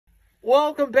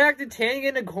Welcome back to Tanning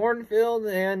in a Cornfield,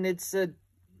 and it's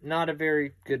not a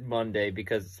very good Monday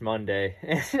because it's Monday.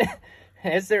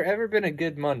 Has there ever been a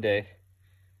good Monday?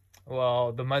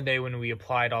 Well, the Monday when we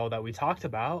applied all that we talked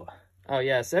about. Oh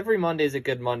yes, every Monday is a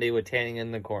good Monday with tanning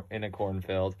in a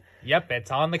cornfield. Yep,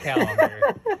 it's on the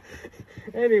calendar.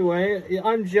 Anyway,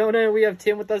 I'm Jonah. We have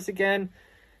Tim with us again,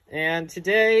 and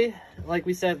today, like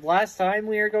we said last time,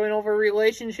 we are going over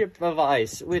relationship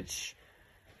advice, which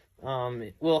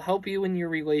will help you in your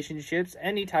relationships,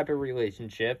 any type of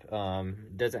relationship.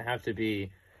 Doesn't have to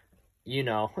be,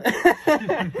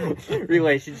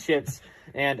 relationships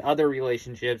and other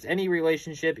relationships, any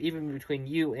relationship, even between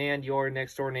you and your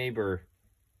next door neighbor.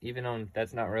 Even on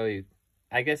that's not really,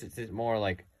 I guess it's just more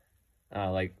like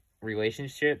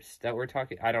relationships that we're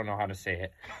talking. I don't know how to say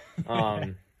it.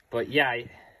 But yeah,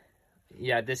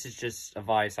 this is just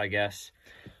advice, I guess.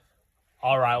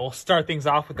 All right, we'll start things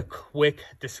off with a quick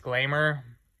disclaimer.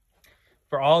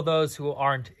 For all those who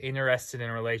aren't interested in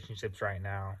relationships right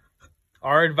now,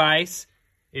 our advice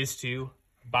is to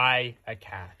buy a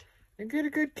cat. And get a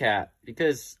good cat,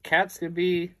 because cats could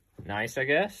be nice, I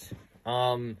guess.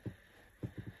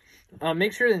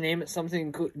 Make sure to name it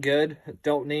something good.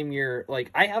 Don't name your,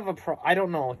 I have I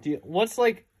don't know. What's,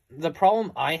 the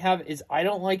problem I have is I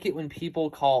don't like it when people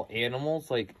call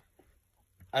animals,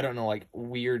 I don't know,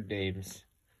 weird names.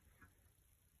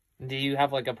 Do you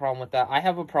have, a problem with that? I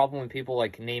have a problem when people,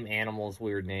 name animals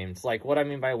weird names. What I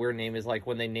mean by weird name is,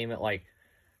 when they name it,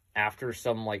 after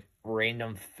some,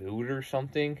 random food or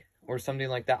something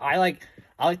like that. I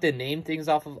like to name things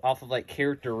off of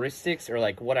characteristics or,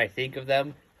 what I think of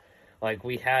them.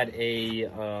 We had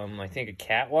I think a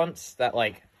cat once that,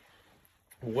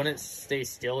 wouldn't stay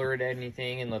still or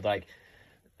anything and would,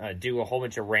 do a whole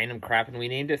bunch of random crap, and we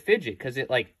named it Fidget because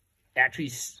it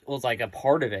actually was a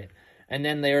part of it. And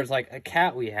then there's a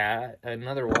cat we had,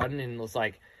 another one, and was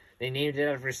they named it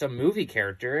after some movie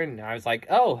character, and I was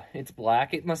oh, it's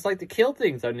black, it must like to kill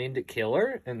things. I named it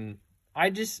Killer, and I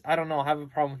don't know, have a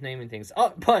problem with naming things.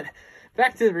 Oh, but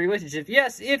back to the relationship.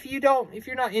 Yes, if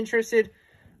you're not interested,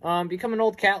 become an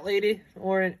old cat lady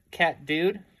or a cat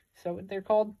dude. Is that what they're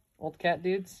called? Old cat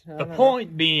dudes? The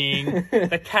point being,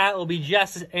 the cat will be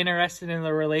just as interested in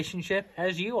the relationship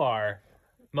as you are.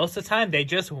 Most of the time, they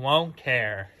just won't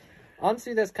care.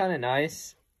 Honestly, that's kind of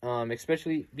nice,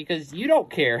 especially because you don't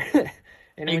care.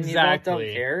 And when exactly. You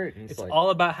don't care, it's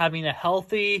all about having a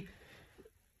healthy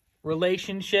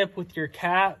relationship with your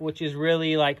cat, which is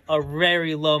really a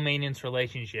very low-maintenance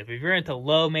relationship. If you're into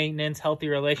low-maintenance, healthy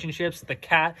relationships, the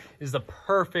cat is the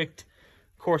perfect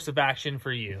course of action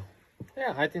for you.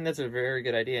 Yeah, I think that's a very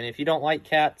good idea. And if you don't like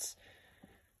cats,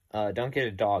 don't get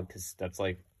a dog, because that's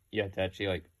you have to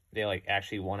actually they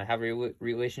actually want to have a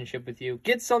relationship with you.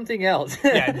 Get something else.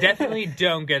 Yeah, definitely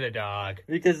don't get a dog,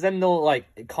 because then they'll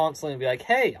constantly be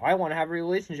hey, I want to have a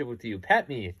relationship with you, pet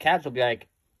me. Cats will be I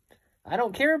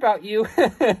don't care about you.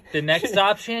 The next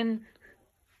option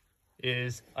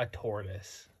is a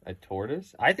tortoise. A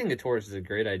tortoise? I think a tortoise is a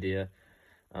great idea.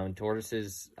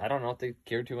 Tortoises, I don't know if they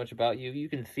care too much about you. You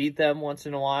can feed them once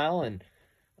in a while, and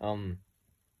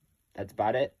that's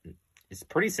about it. It's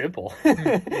pretty simple.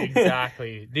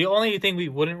 Exactly. The only thing we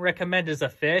wouldn't recommend is a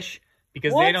fish,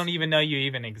 because they don't even know you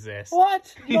even exist.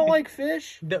 What? You don't like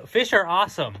fish? The fish are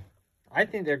awesome. I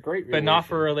think they're great. But not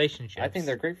for relationships. I think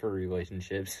they're great for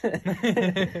relationships.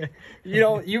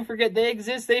 You forget they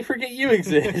exist, they forget you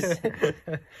exist.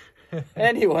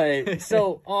 Anyway,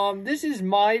 so this is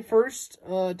my first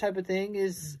type of thing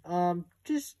is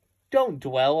just don't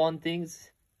dwell on things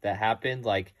that happened.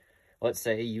 Let's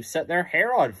say you set their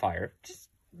hair on fire. Just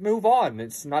move on.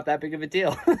 It's not that big of a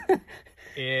deal.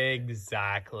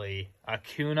 Exactly.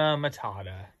 Hakuna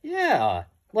Matata. Yeah.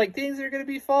 Things are going to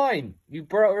be fine. You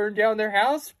burn down their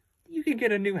house, you can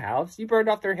get a new house. You burned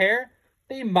off their hair,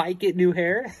 they might get new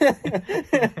hair.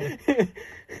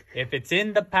 If it's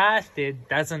in the past, it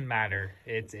doesn't matter.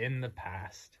 It's in the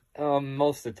past.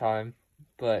 Most of the time.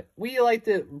 But we like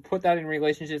to put that in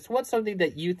relationships. What's something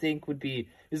that you think would be...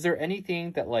 Is there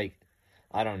anything that,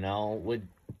 I don't know,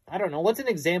 what's an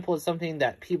example of something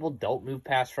that people don't move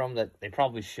past from that they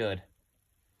probably should?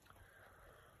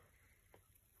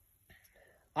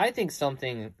 I think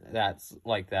something that's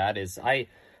like that is, I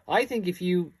think if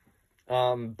you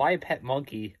buy a pet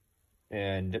monkey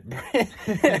and bring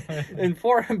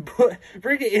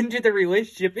it into the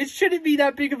relationship, it shouldn't be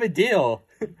that big of a deal.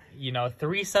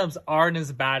 Threesomes aren't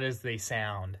as bad as they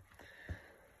sound.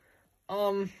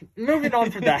 Moving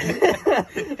on from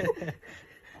that.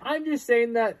 I'm just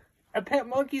saying that a pet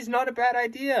monkey's not a bad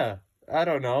idea. I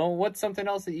don't know. What's something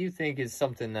else that you think is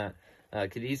something that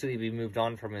could easily be moved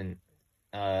on from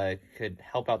could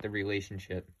help out the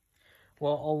relationship?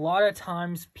 Well, a lot of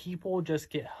times people just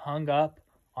get hung up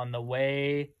on the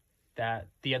way that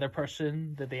the other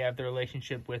person that they have the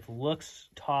relationship with looks,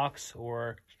 talks,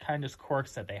 or kind of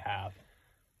quirks that they have.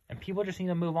 And people just need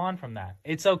to move on from that.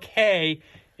 It's okay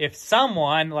if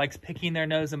someone likes picking their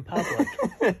nose in public.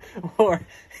 Or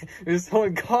if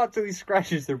someone constantly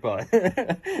scratches their butt.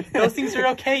 Those things are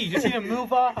okay. You just need to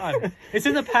move on. It's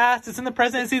in the past, it's in the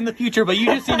present, it's in the future, but you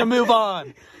just need to move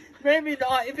on. Maybe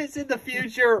not. If it's in the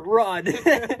future, run.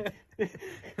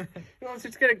 It's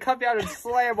just gonna come down and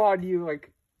slam on you.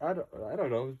 Like, I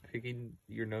don't know. Picking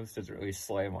your nose doesn't really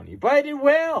slam on you, but it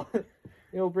will.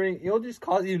 It'll just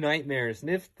cause you nightmares.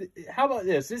 And how about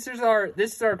this? This is our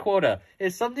quota.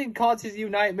 If something causes you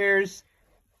nightmares,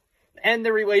 end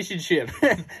the relationship.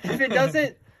 If it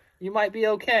doesn't, you might be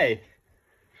okay.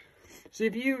 So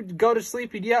if you go to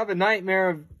sleep and you have a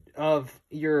nightmare of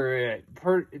your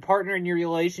partner in your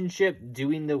relationship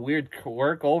doing the weird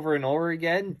work over and over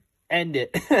again, end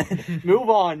it. Move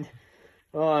on.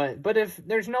 But if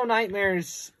there's no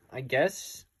nightmares, I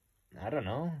guess, I don't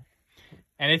know.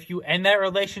 And if you end that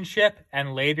relationship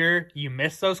and later you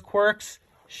miss those quirks,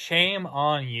 shame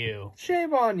on you.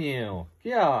 Shame on you.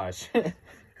 Gosh.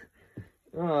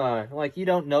 Like you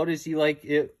don't notice you like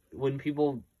it when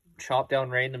people chop down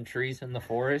random trees in the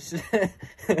forest.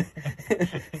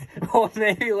 Well,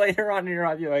 maybe later on in your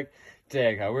life you're like,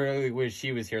 dang, I really wish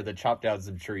she was here to chop down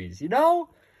some trees, you know?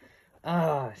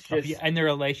 It's just... If you end the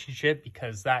relationship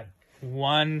because that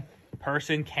one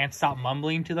person can't stop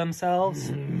mumbling to themselves.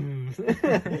 And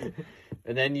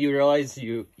then you realize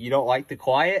you don't like the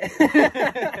quiet.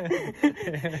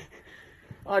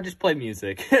 I'll just play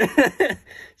music.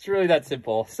 It's really that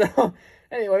simple. So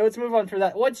anyway, let's move on for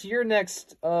that. What's your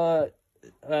next I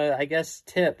guess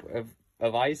tip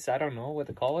of ice? I don't know what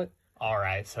to call it. All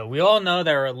right, so we all know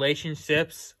that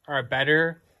relationships are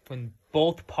better when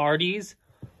both parties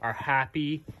are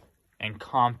happy and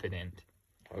confident.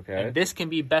 Okay. And this can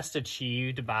be best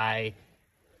achieved by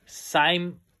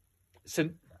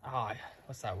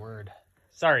what's that word?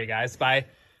 Sorry, guys. By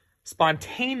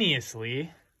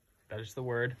spontaneously, that is the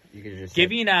word. You could just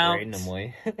giving out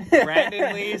randomly,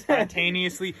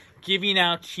 spontaneously giving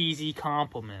out cheesy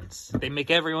compliments. They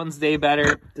make everyone's day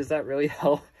better. Does that really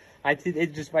help? I think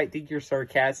it just might think you're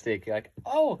sarcastic. Like,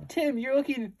 oh, Tim, you're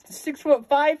looking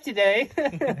 6'5" today.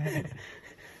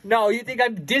 No, you think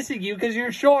I'm dissing you because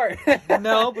you're short.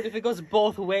 No, but if it goes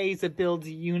both ways, it builds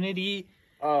unity.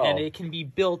 Oh. And it can be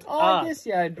built up. I guess,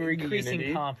 yeah, I'd bring increasing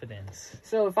unity. Confidence.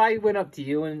 So if I went up to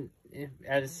you and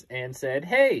said,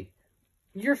 hey,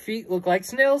 your feet look like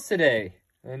snails today.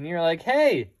 And you're like,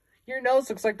 hey, your nose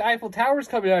looks like the Eiffel Tower's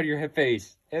coming out of your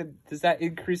face. And does that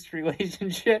increase the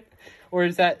relationship? Or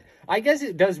is that... I guess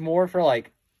it does more for,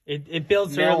 like... It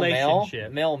builds a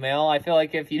relationship. Male. I feel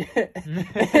like if you...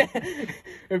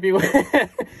 if you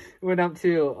went up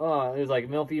to... it was like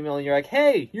male, female, and you're like,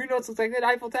 hey, your nose looks like that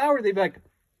Eiffel Tower. They'd be like,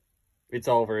 it's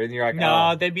over. And you're like,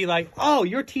 no, they'd be like, oh,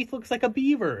 your teeth looks like a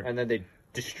beaver. And then they'd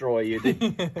destroy you. They'd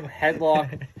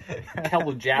headlock, a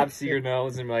couple jabs to your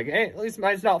nose, and be like, hey, at least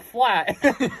mine's not flat.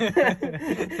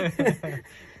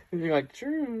 And you're like,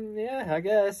 true, yeah, I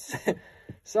guess.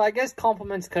 So I guess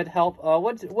compliments could help.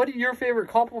 What are your favorite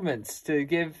compliments to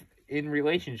give in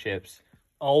relationships?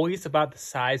 Always about the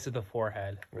size of the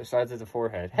forehead. The size of the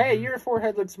forehead. Hey, your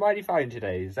forehead looks mighty fine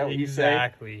today. Is that what you say?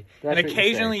 Exactly. And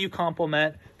occasionally you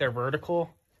compliment their vertical.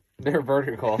 They're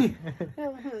vertical.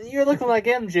 You're looking like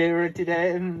MJ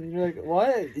today. And you're like,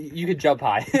 what? You could jump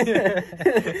high.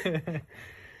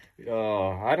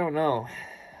 Oh, I don't know.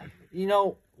 You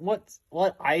know, what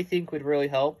I think would really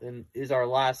help and is our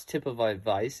last tip of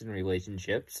advice in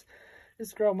relationships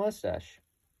is grow a mustache.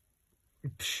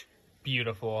 Psh,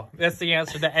 beautiful. That's the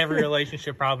answer to every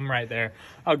relationship problem right there.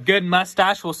 A good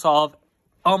mustache will solve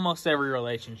almost every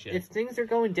relationship. If things are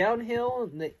going downhill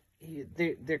and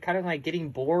they're kind of like getting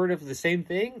bored of the same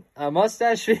thing, a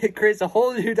mustache creates a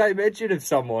whole new dimension of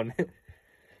someone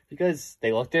because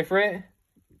they look different.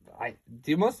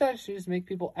 Do mustaches make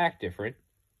people act different?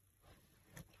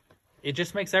 It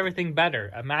just makes everything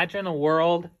better. Imagine a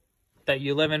world that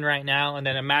you live in right now, and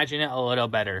then imagine it a little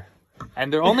better.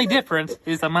 And the only difference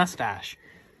is a mustache.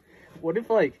 What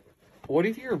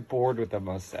if you're bored with a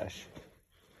mustache?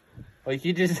 Like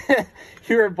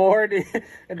you're bored,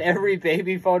 and every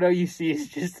baby photo you see is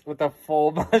just with a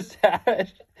full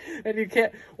mustache, and you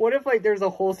can't. What if there's a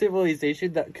whole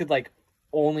civilization that could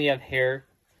only have hair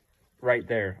right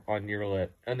there on your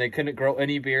lip, and they couldn't grow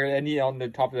any beard, any on the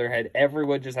top of their head.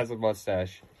 Everyone just has a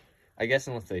mustache. I guess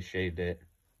unless they shaved it.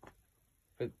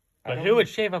 But who would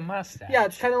shave a mustache? Yeah,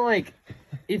 it's kind of like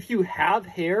if you have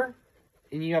hair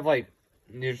and you have like,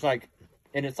 there's like,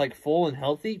 and it's like full and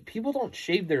healthy, people don't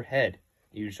shave their head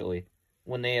usually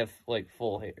when they have like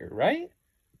full hair, right?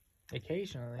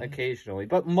 Occasionally,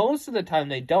 but most of the time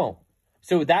they don't.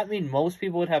 So would that mean most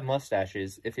people would have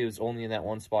mustaches if it was only in that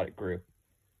one spot it grew?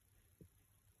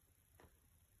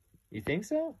 You think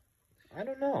so? I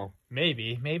don't know.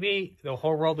 Maybe the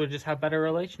whole world would just have better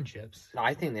relationships.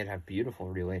 I think they'd have beautiful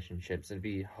relationships. It'd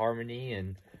be harmony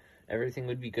and everything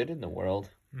would be good in the world.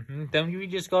 Then we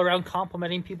just go around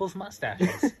complimenting people's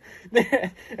mustaches.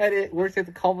 And it works with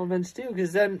the compliments too,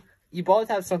 because then you both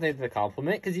have something to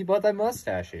compliment because you both have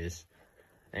mustaches.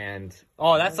 And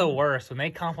oh, that's the worst when they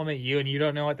compliment you and you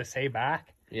don't know what to say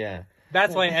back. Yeah.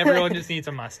 That's why everyone just needs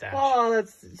a mustache. Oh,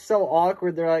 that's so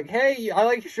awkward. They're like, "Hey, I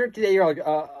like your shirt today." You're like,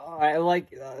 "I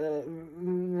like, I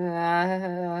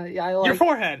like your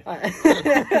forehead."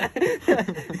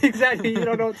 Exactly. You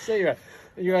don't know what to say.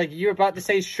 You're like, you're about to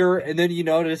say shirt, and then you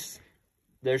notice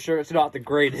their shirt's not the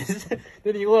greatest.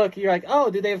 Then you look, you're like,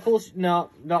 "Oh, do they have cool? No,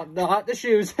 not the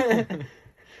shoes."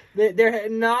 They're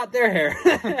not their hair.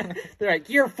 They're like,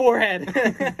 your forehead.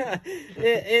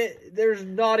 There's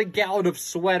not a gallon of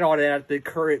sweat on it at the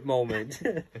current moment.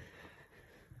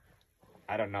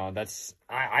 I don't know.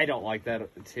 I don't like that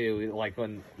too. Like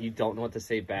when you don't know what to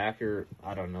say back, or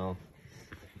I don't know.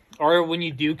 Or when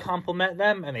you do compliment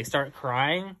them and they start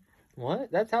crying.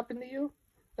 What? That's happened to you?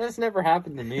 That's never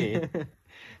happened to me.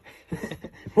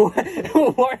 What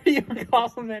are you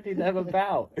complimenting them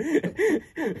about?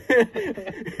 You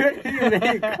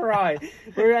make cry.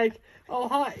 We're like, "Oh,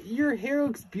 hi, your hair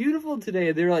looks beautiful today."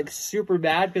 And they're like super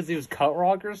mad because it was cut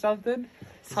wrong or something.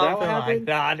 Something like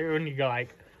that. When you go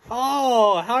like,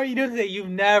 "Oh, how are you doing today? You've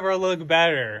never looked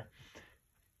better."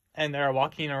 And they're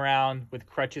walking around with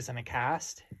crutches and a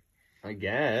cast. I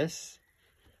guess.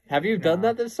 Have you done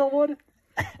that to someone?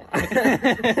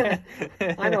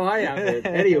 I know I haven't.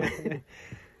 Anyway.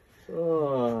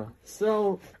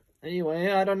 So,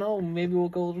 anyway, I don't know. Maybe we'll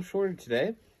go a little shorter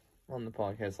today on the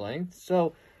podcast length.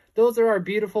 So, those are our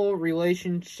beautiful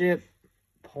relationship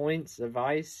points,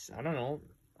 advice. I don't know.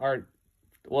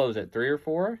 What was it, 3 or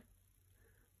 4?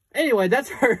 Anyway,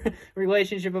 that's our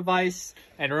relationship advice.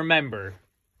 And remember,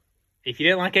 if you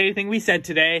didn't like anything we said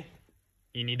today,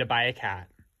 you need to buy a cat.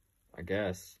 I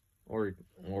guess. Or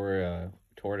a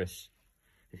tortoise.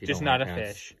 If you just don't not like a cats.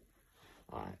 fish.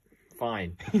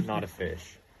 Fine. Not a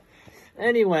fish.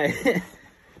 Anyway,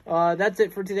 that's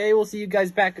it for today. We'll see you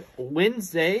guys back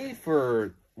Wednesday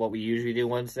for what we usually do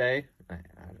Wednesday.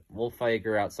 We'll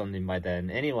figure out something by then.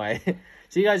 Anyway,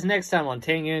 see you guys next time on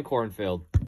Tangy and Cornfield.